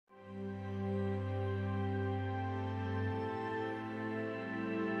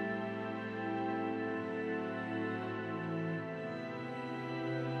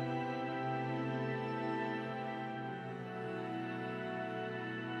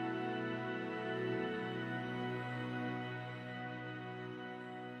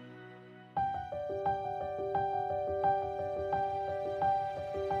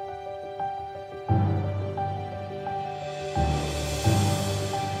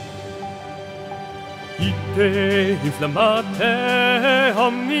ITE INFLAMMATE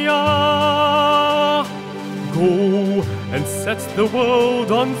OMNIA. Go and set the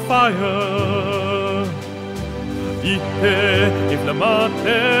world on fire. ITE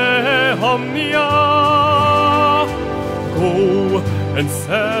INFLAMMATE OMNIA. Go and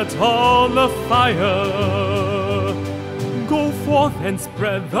set all afire. Go forth and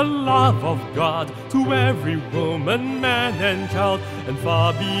spread the love of God to every woman, man and child, and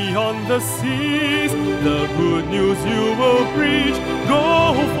far beyond the seas, the good news you will preach.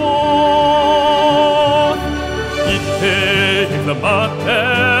 Go forth. ITE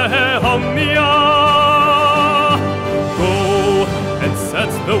INFLAMMATE OMNIA. Go and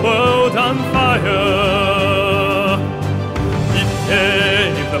set the world on fire. ITE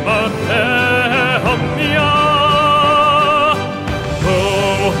INFLAMMATE OMNIA.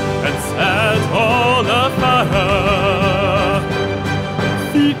 Set all afire.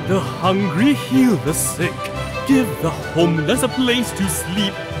 Feed the hungry, heal the sick, give the homeless a place to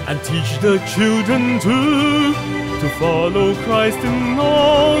sleep, and teach the children to follow Christ in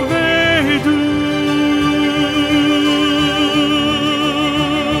all they do.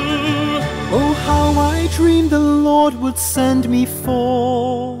 Oh, how I dreamed the Lord would send me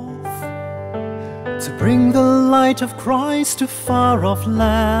forth to bring the light of Christ to far-off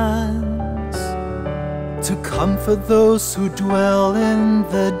lands, to comfort those who dwell in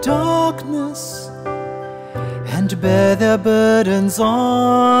the darkness, and bear their burdens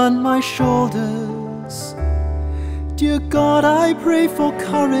on my shoulders. Dear God, I pray for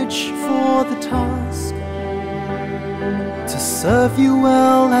courage for the task, to serve you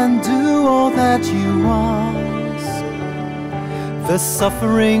well and do all that you ask. The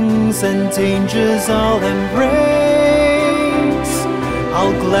sufferings and dangers I'll embrace.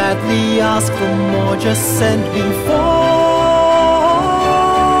 I'll gladly ask for more, just send me forth.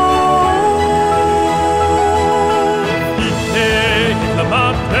 ITE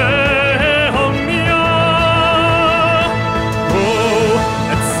INFLAMMATE OMNIA. Go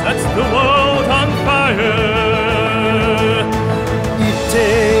and set the world on fire. ITE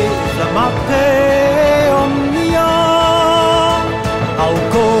INFLAMMATE OMNIA. I'll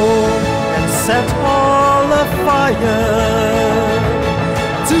go and set all afire.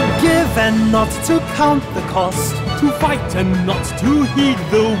 To give and not to count the cost, To fight and not to heed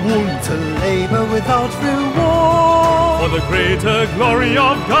the wound, to labor without reward. for the greater glory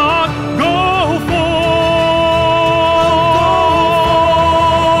of God. Go forth.